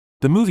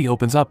The movie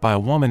opens up by a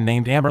woman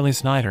named Amberly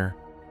Snyder.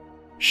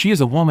 She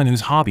is a woman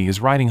whose hobby is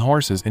riding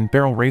horses in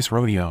barrel race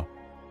rodeo.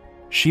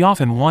 She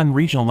often won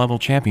regional level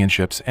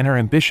championships, and her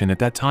ambition at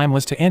that time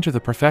was to enter the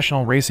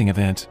professional racing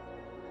event.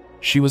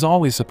 She was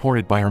always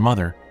supported by her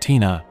mother,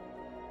 Tina.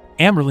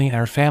 Amberly and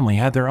her family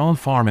had their own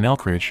farm in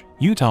Elkridge,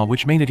 Utah,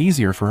 which made it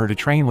easier for her to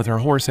train with her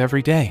horse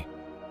every day.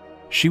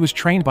 She was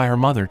trained by her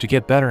mother to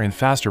get better and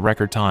faster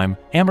record time.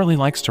 Amberly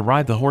likes to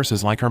ride the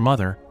horses like her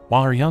mother,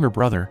 while her younger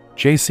brother,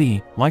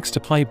 JC, likes to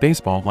play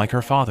baseball like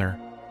her father.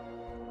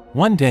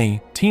 One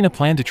day, Tina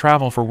planned to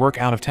travel for work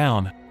out of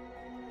town.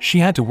 She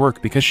had to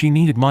work because she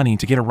needed money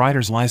to get a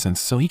rider's license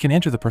so he can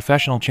enter the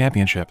professional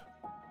championship.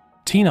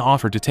 Tina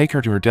offered to take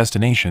her to her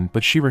destination,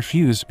 but she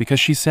refused because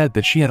she said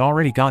that she had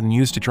already gotten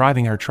used to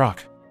driving her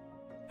truck.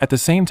 At the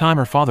same time,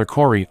 her father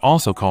Corey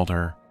also called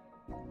her.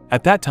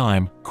 At that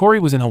time, Corey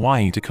was in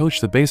Hawaii to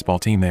coach the baseball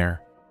team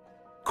there.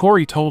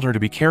 Corey told her to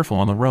be careful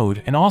on the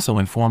road and also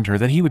informed her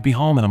that he would be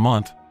home in a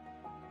month.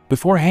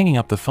 Before hanging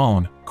up the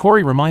phone,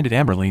 Corey reminded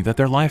Amberly that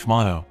their life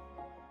motto: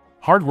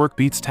 hard work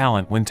beats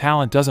talent when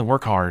talent doesn't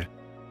work hard.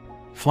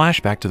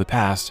 Flashback to the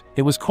past,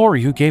 it was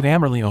Corey who gave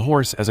Amberly a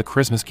horse as a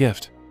Christmas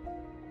gift.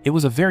 It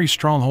was a very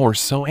strong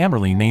horse, so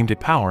Amberly named it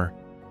Power.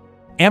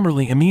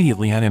 Amberly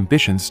immediately had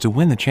ambitions to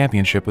win the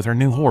championship with her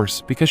new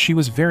horse because she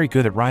was very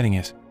good at riding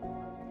it.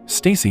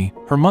 Stacy,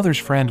 her mother's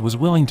friend, was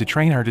willing to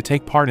train her to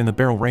take part in the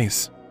barrel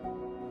race.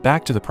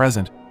 Back to the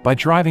present, by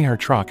driving her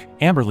truck,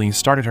 Amberly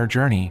started her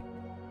journey.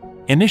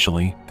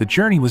 Initially, the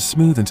journey was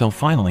smooth until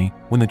finally,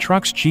 when the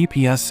truck's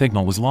GPS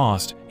signal was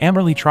lost,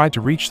 Amberly tried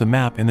to reach the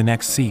map in the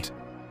next seat.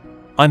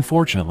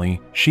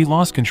 Unfortunately, she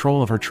lost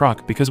control of her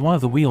truck because one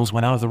of the wheels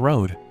went out of the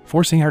road,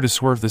 forcing her to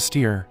swerve the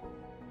steer.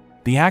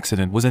 The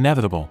accident was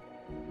inevitable.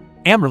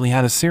 Amberly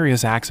had a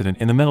serious accident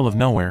in the middle of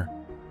nowhere.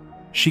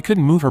 She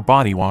couldn't move her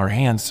body while her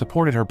hands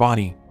supported her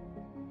body.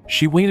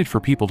 She waited for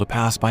people to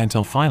pass by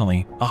until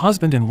finally, a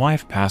husband and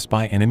wife passed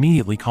by and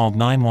immediately called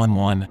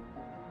 911.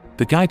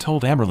 The guy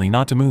told Amberly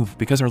not to move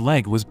because her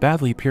leg was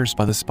badly pierced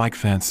by the spike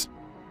fence.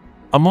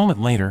 A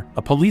moment later,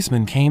 a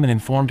policeman came and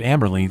informed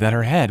Amberly that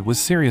her head was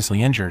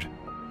seriously injured.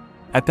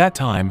 At that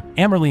time,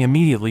 Amberly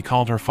immediately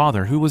called her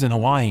father, who was in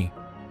Hawaii.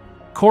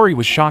 Corey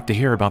was shocked to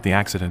hear about the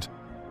accident.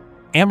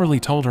 Amberly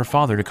told her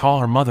father to call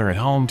her mother at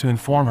home to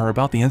inform her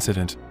about the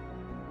incident.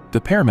 The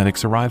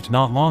paramedics arrived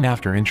not long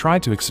after and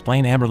tried to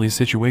explain Amberly's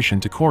situation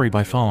to Corey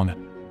by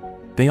phone.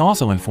 They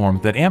also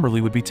informed that Amberly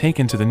would be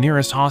taken to the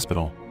nearest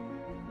hospital.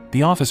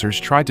 The officers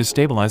tried to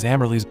stabilize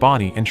Amberly's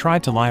body and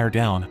tried to lie her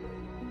down.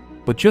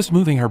 But just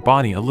moving her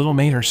body a little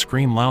made her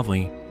scream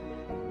loudly.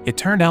 It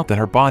turned out that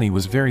her body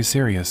was very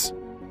serious.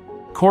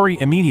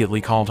 Corey immediately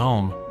called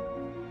home.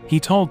 He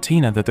told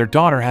Tina that their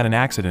daughter had an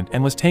accident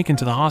and was taken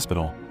to the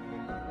hospital.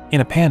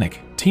 In a panic,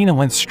 Tina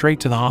went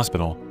straight to the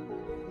hospital.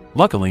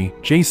 Luckily,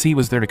 JC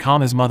was there to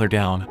calm his mother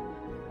down.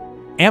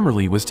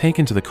 Amberly was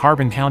taken to the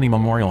Carbon County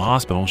Memorial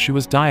Hospital. She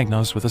was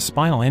diagnosed with a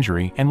spinal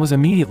injury and was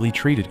immediately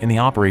treated in the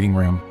operating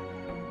room.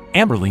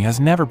 Amberly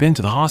has never been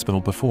to the hospital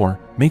before,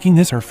 making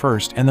this her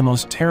first and the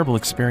most terrible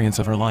experience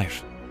of her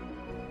life.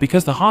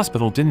 Because the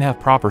hospital didn't have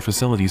proper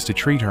facilities to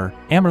treat her,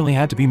 Amberly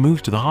had to be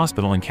moved to the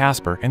hospital in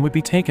Casper and would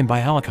be taken by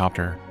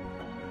helicopter.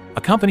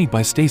 Accompanied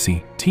by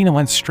Stacy, Tina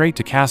went straight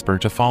to Casper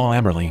to follow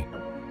Amberly.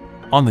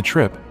 On the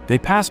trip, they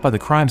passed by the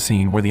crime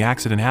scene where the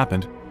accident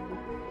happened.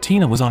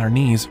 Tina was on her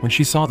knees when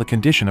she saw the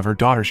condition of her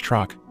daughter's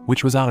truck,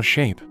 which was out of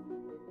shape.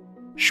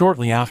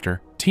 Shortly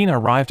after, Tina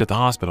arrived at the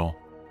hospital.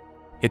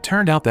 It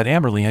turned out that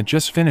Amberly had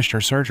just finished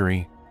her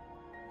surgery.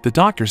 The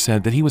doctor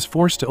said that he was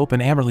forced to open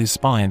Amberly's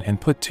spine and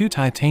put 2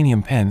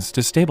 titanium pins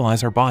to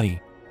stabilize her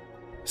body.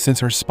 Since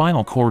her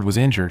spinal cord was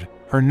injured,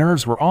 her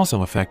nerves were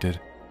also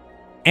affected.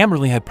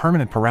 Amberly had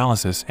permanent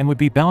paralysis and would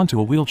be bound to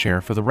a wheelchair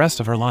for the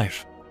rest of her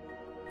life.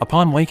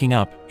 Upon waking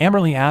up,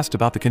 Amberly asked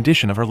about the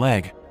condition of her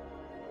leg.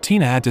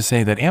 Tina had to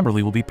say that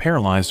Amberly will be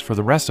paralyzed for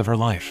the rest of her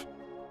life.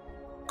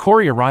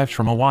 Corey arrived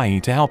from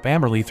Hawaii to help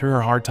Amberly through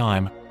her hard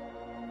time.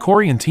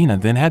 Corey and Tina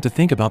then had to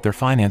think about their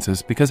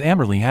finances because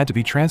Amberly had to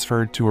be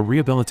transferred to a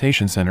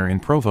rehabilitation center in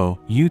Provo,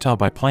 Utah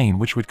by plane,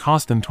 which would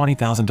cost them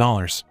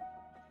 $20,000.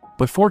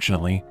 But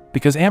fortunately,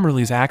 because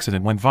Amberly's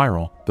accident went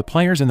viral, the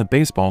players in the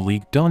baseball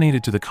league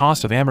donated to the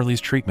cost of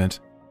Amberly's treatment.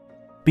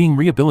 Being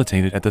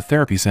rehabilitated at the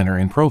therapy center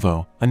in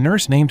Provo, a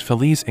nurse named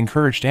Felice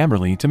encouraged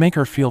Amberly to make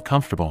her feel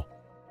comfortable.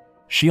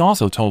 She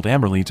also told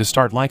Amberly to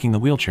start liking the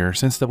wheelchair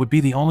since that would be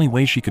the only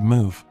way she could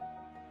move.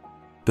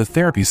 The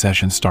therapy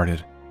session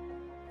started.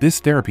 This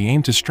therapy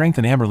aimed to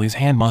strengthen Amberly's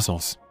hand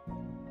muscles.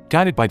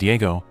 Guided by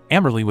Diego,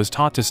 Amberly was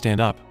taught to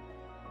stand up.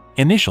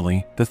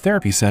 Initially, the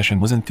therapy session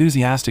was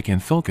enthusiastic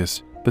and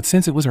focused, but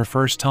since it was her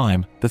first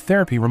time, the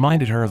therapy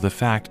reminded her of the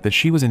fact that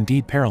she was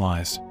indeed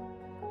paralyzed.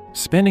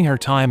 Spending her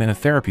time in a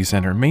therapy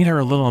center made her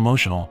a little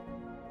emotional.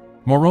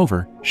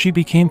 Moreover, she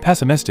became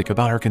pessimistic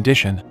about her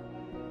condition.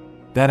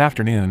 That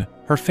afternoon,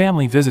 her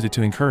family visited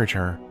to encourage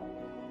her.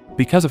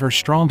 Because of her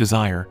strong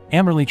desire,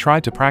 Amberly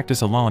tried to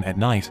practice alone at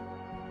night.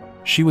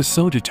 She was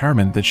so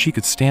determined that she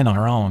could stand on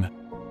her own.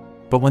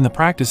 But when the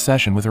practice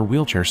session with her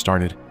wheelchair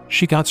started,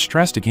 she got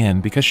stressed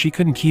again because she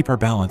couldn't keep her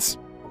balance.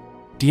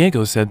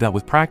 Diego said that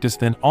with practice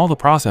then all the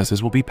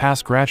processes will be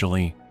passed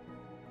gradually.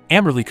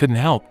 Amberly couldn't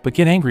help but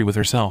get angry with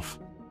herself.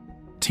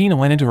 Tina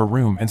went into her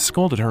room and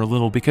scolded her a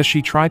little because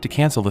she tried to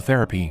cancel the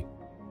therapy.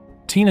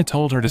 Tina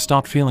told her to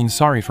stop feeling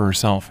sorry for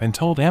herself and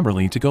told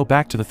Amberly to go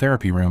back to the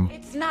therapy room.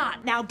 It's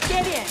not. Now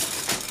get in.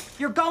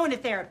 You're going to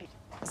therapy.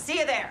 See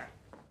you there.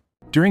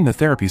 During the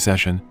therapy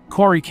session,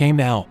 Corey came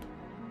to help.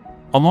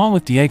 Along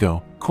with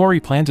Diego, Corey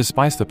planned to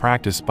spice the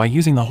practice by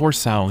using the horse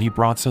saddle he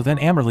brought so then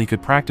Amberly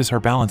could practice her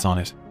balance on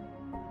it.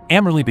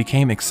 Amberly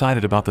became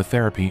excited about the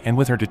therapy and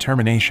with her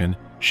determination,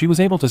 she was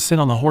able to sit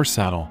on the horse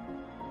saddle.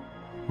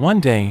 One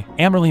day,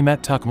 Amberly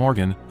met Tuck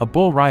Morgan, a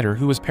bull rider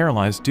who was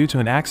paralyzed due to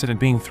an accident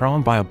being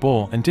thrown by a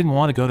bull and didn't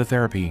want to go to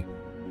therapy.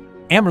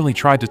 Amberly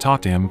tried to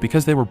talk to him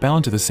because they were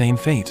bound to the same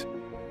fate.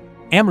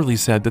 Amberly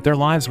said that their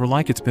lives were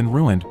like it's been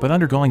ruined but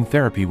undergoing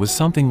therapy was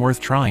something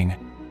worth trying.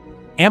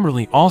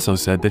 Amberly also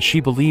said that she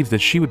believed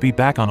that she would be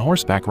back on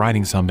horseback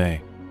riding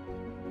someday.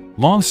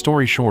 Long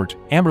story short,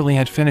 Amberly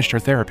had finished her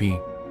therapy.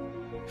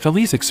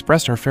 Felice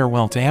expressed her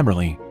farewell to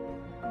Amberly.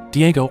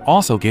 Diego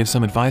also gave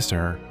some advice to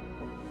her.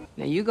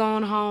 Now you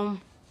going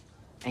home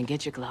and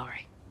get your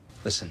glory.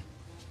 Listen,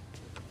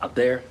 out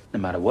there, no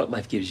matter what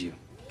life gives you,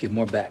 give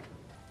more back.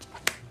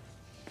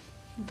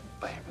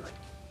 Bye, Amberly.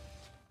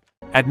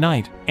 At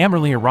night,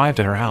 Amberly arrived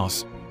at her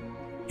house.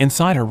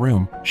 Inside her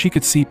room, she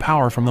could see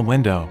power from the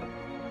window.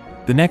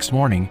 The next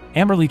morning,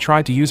 Amberly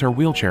tried to use her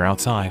wheelchair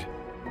outside.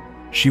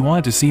 She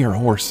wanted to see her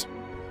horse.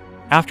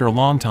 After a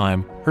long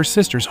time, her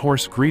sister's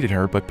horse greeted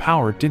her but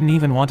Power didn't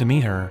even want to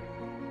meet her.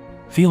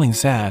 Feeling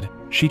sad,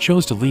 she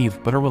chose to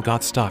leave but her wheel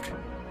got stuck.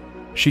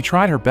 She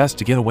tried her best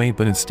to get away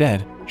but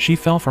instead, she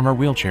fell from her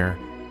wheelchair.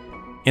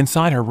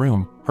 Inside her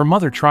room, her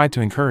mother tried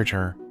to encourage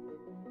her.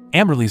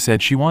 Amberly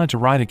said she wanted to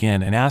ride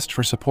again and asked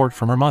for support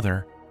from her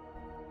mother.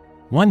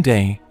 One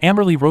day,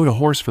 Amberly rode a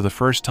horse for the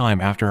first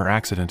time after her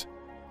accident.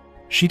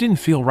 She didn't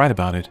feel right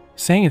about it,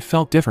 saying it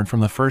felt different from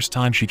the first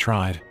time she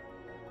tried.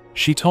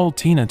 She told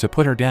Tina to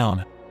put her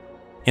down.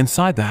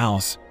 Inside the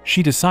house,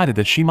 she decided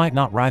that she might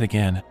not ride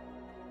again.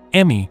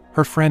 Emmy,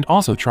 her friend,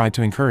 also tried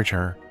to encourage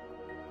her.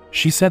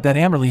 She said that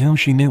Amberly, whom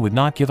she knew, would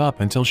not give up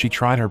until she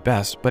tried her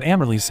best, but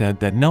Amberly said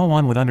that no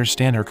one would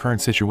understand her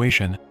current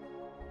situation.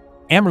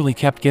 Amberly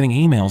kept getting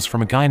emails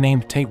from a guy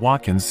named Tate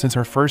Watkins since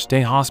her first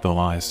day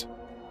hospitalized.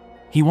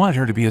 He wanted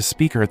her to be a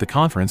speaker at the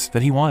conference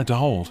that he wanted to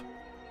hold.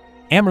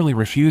 Amberly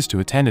refused to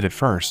attend it at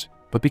first,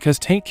 but because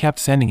Tate kept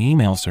sending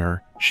emails to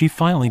her, she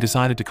finally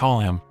decided to call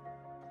him.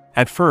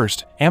 At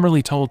first,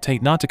 Amberly told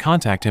Tate not to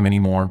contact him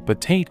anymore,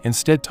 but Tate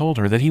instead told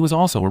her that he was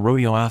also a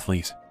rodeo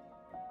athlete.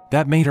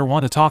 That made her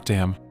want to talk to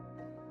him.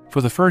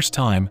 For the first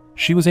time,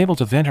 she was able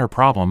to vent her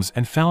problems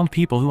and found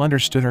people who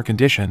understood her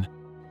condition.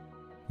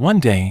 One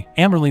day,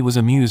 Amberly was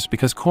amused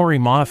because Corey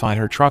modified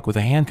her truck with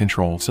a hand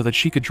control so that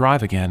she could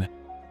drive again.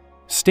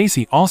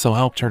 Stacy also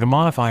helped her to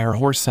modify her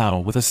horse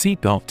saddle with a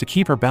seatbelt to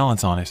keep her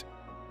balance on it.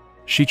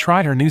 She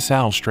tried her new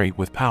saddle straight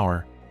with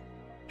Power.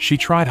 She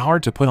tried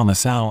hard to put on the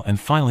saddle and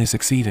finally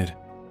succeeded.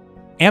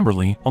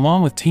 Amberly,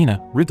 along with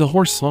Tina, rid the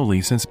horse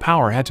slowly since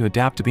Power had to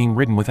adapt to being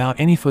ridden without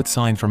any foot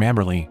sign from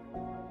Amberly.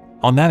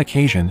 On that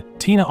occasion,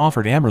 Tina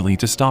offered Amberly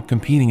to stop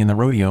competing in the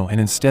rodeo and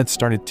instead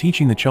started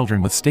teaching the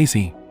children with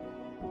Stacy.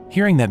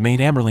 Hearing that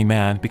made Amberly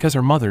mad because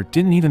her mother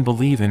didn't even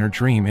believe in her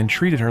dream and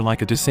treated her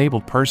like a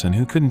disabled person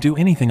who couldn't do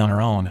anything on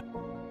her own.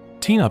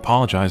 Tina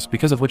apologized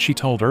because of what she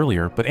told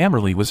earlier, but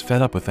Amberly was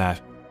fed up with that.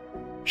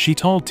 She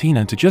told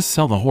Tina to just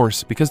sell the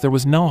horse because there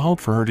was no hope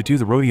for her to do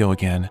the rodeo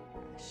again.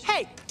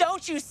 Hey,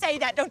 don't you say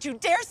that. Don't you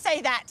dare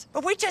say that.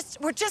 But we're just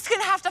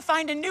gonna have to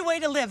find a new way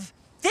to live.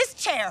 This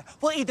chair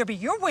will either be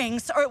your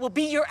wings or it will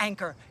be your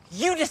anchor.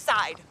 You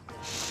decide.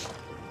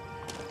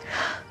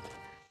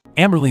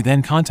 Amberly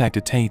then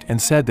contacted Tate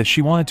and said that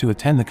she wanted to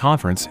attend the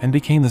conference and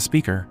became the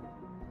speaker.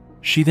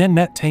 She then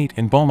met Tate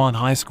in Beaumont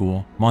High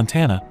School,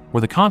 Montana,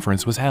 where the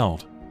conference was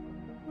held.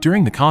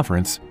 During the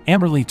conference,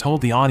 Amberly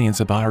told the audience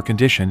about her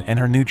condition and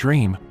her new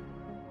dream.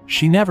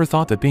 She never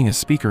thought that being a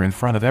speaker in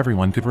front of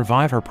everyone could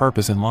revive her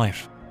purpose in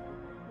life.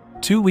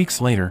 2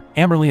 weeks later,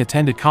 Amberly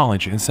attended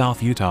college in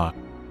South Utah.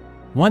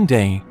 One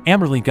day,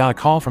 Amberly got a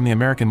call from the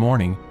American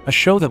Morning, a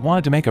show that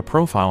wanted to make a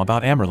profile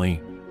about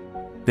Amberly.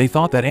 They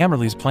thought that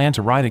Amberly's plan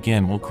to ride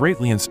again will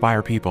greatly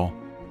inspire people.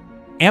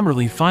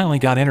 Amberly finally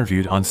got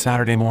interviewed on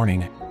Saturday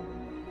morning.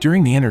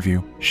 During the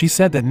interview, she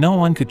said that no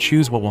one could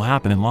choose what will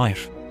happen in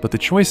life, but the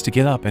choice to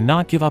get up and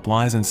not give up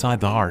lies inside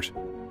the heart.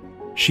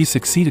 She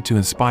succeeded to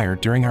inspire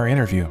during her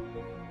interview.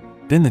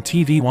 Then the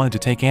TV wanted to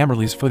take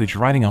Amberly's footage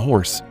riding a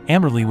horse.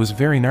 Amberly was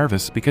very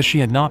nervous because she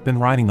had not been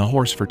riding the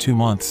horse for 2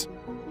 months.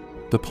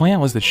 The plan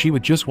was that she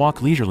would just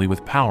walk leisurely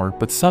with Power,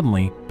 but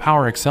suddenly,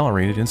 Power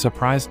accelerated and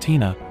surprised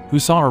Tina, who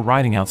saw her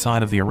riding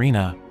outside of the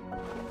arena.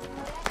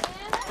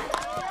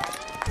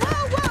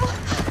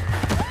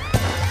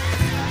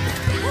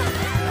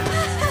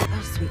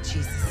 Oh, sweet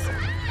Jesus.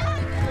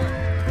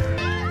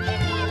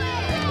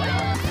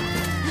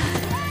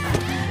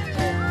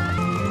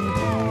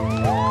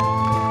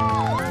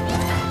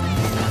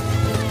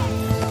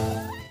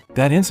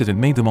 that incident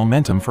made the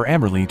momentum for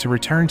Amberly to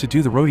return to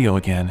do the rodeo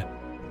again.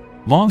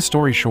 Long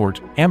story short,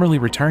 Amberly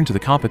returned to the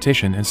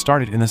competition and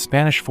started in the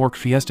Spanish Fork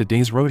Fiesta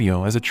Days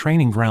Rodeo as a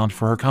training ground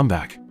for her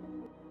comeback.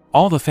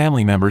 All the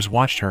family members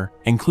watched her,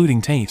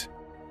 including Tate.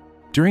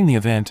 During the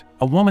event,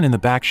 a woman in the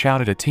back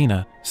shouted at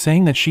Tina,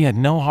 saying that she had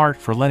no heart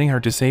for letting her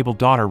disabled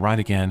daughter ride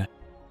again.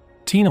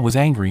 Tina was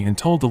angry and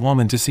told the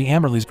woman to see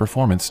Amberly's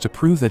performance to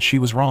prove that she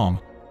was wrong.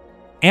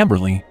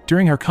 Amberly,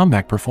 during her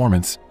comeback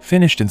performance,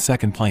 finished in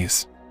second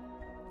place.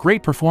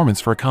 Great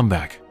performance for a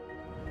comeback.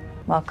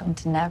 Welcome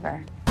to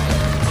Never.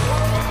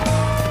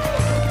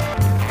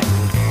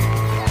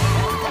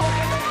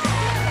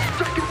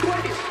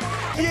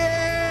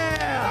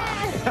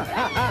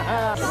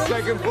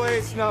 Second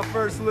place, not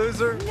first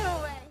loser.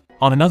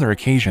 On another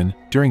occasion,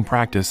 during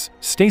practice,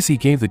 Stacy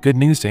gave the good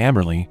news to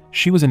Amberly.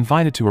 She was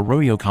invited to a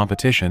rodeo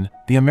competition,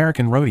 the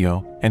American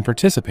Rodeo, and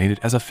participated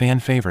as a fan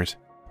favorite.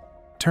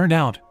 Turned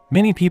out,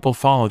 many people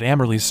followed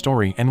Amberly's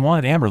story and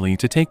wanted Amberly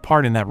to take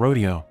part in that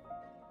rodeo.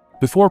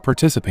 Before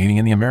participating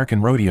in the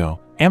American Rodeo,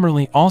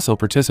 Amberly also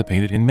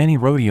participated in many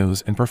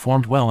rodeos and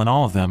performed well in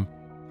all of them.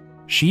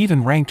 She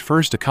even ranked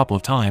first a couple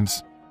of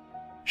times.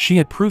 She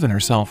had proven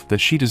herself that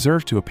she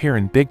deserved to appear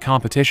in big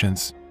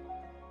competitions.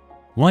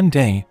 One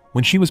day,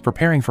 when she was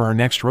preparing for her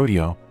next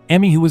rodeo,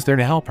 Emmy, who was there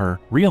to help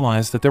her,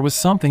 realized that there was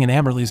something in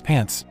Amberly's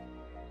pants.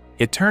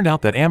 It turned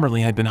out that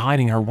Amberly had been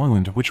hiding her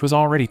wound, which was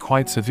already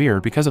quite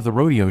severe because of the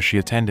rodeo she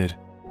attended.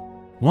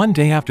 One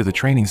day after the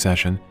training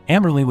session,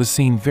 Amberly was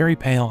seen very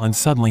pale and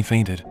suddenly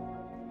fainted.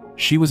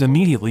 She was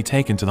immediately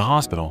taken to the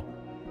hospital.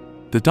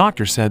 The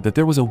doctor said that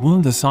there was a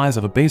wound the size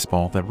of a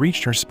baseball that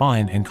reached her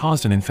spine and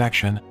caused an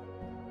infection.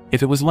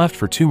 If it was left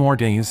for 2 more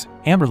days,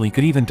 Amberly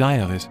could even die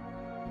of it.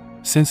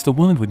 Since the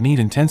wound would need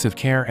intensive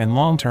care and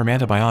long-term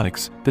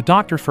antibiotics, the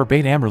doctor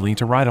forbade Amberly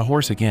to ride a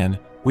horse again,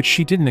 which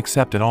she didn't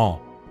accept at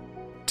all.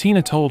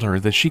 Tina told her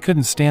that she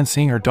couldn't stand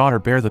seeing her daughter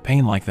bear the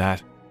pain like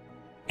that.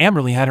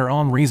 Amberly had her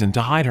own reason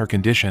to hide her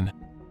condition.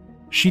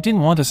 She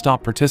didn't want to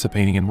stop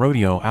participating in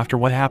rodeo after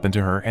what happened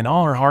to her and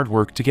all her hard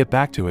work to get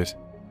back to it.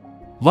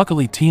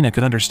 Luckily, Tina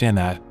could understand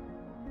that.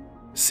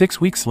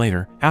 6 weeks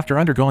later, after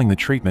undergoing the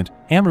treatment,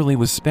 Amberly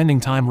was spending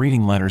time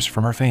reading letters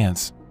from her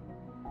fans.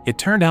 It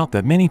turned out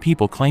that many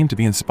people claimed to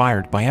be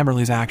inspired by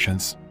Amberly's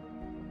actions.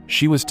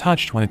 She was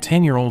touched when a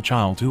 10-year-old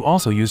child who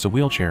also used a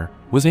wheelchair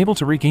was able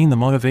to regain the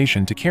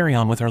motivation to carry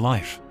on with her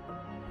life.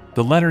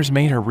 The letters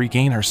made her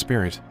regain her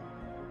spirit.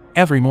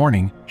 Every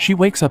morning, she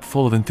wakes up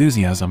full of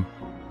enthusiasm.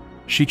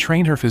 She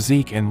trained her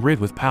physique and rid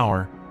with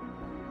power.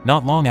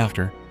 Not long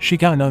after, she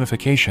got a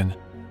notification.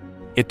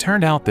 It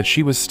turned out that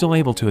she was still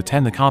able to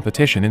attend the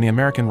competition in the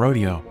American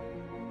Rodeo.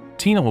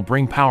 Tina will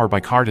bring Power by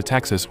car to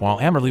Texas while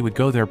Amberly would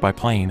go there by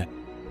plane.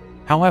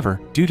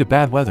 However, due to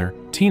bad weather,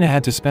 Tina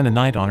had to spend a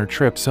night on her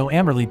trip, so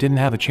Amberly didn't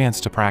have a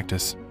chance to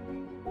practice.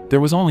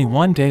 There was only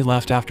 1 day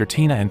left after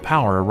Tina and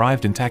Power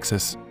arrived in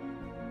Texas.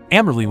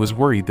 Amberly was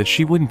worried that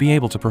she wouldn't be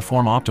able to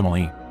perform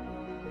optimally.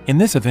 In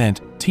this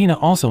event, Tina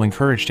also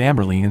encouraged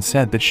Amberly and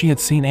said that she had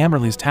seen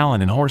Amberly's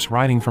talent in horse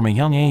riding from a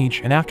young age,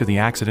 and after the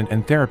accident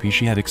and therapy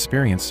she had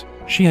experienced,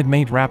 she had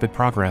made rapid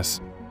progress.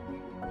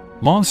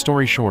 Long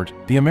story short,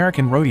 the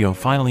American Rodeo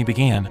finally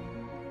began.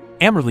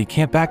 Amberly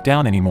can't back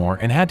down anymore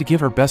and had to give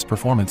her best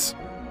performance.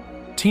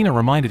 Tina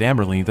reminded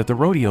Amberly that the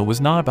rodeo was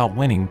not about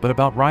winning but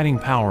about riding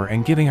Power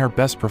and giving her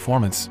best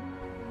performance.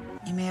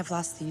 You may have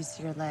lost the use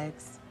of your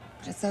legs,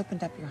 but it's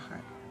opened up your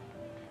heart.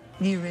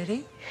 You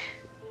ready?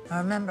 Now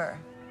remember,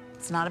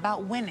 it's not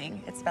about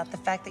winning, it's about the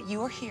fact that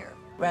you are here.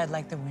 Ride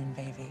like the wind,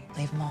 baby.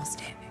 Leave them all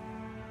standing.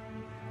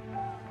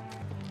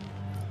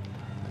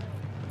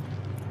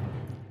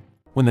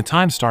 When the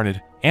time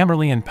started,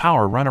 Amberly and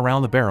Power ran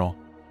around the barrel.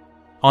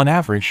 On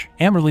average,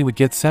 Amberly would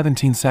get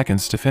 17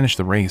 seconds to finish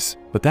the race,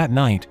 but that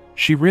night,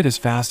 she rid as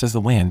fast as the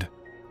wind.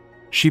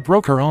 She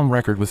broke her own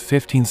record with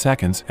 15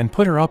 seconds and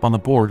put her up on the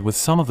board with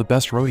some of the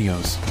best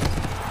rodeos.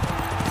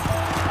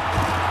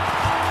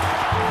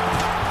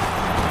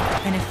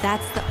 And if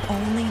that's the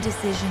only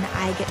decision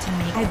I get to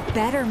make, I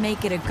better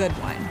make it a good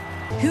one.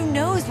 Who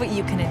knows what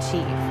you can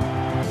achieve?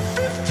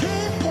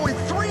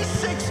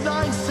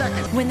 15.369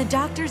 seconds. When the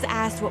doctors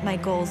asked what my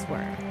goals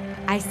were,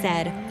 I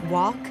said,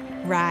 walk,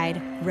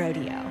 ride,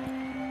 rodeo.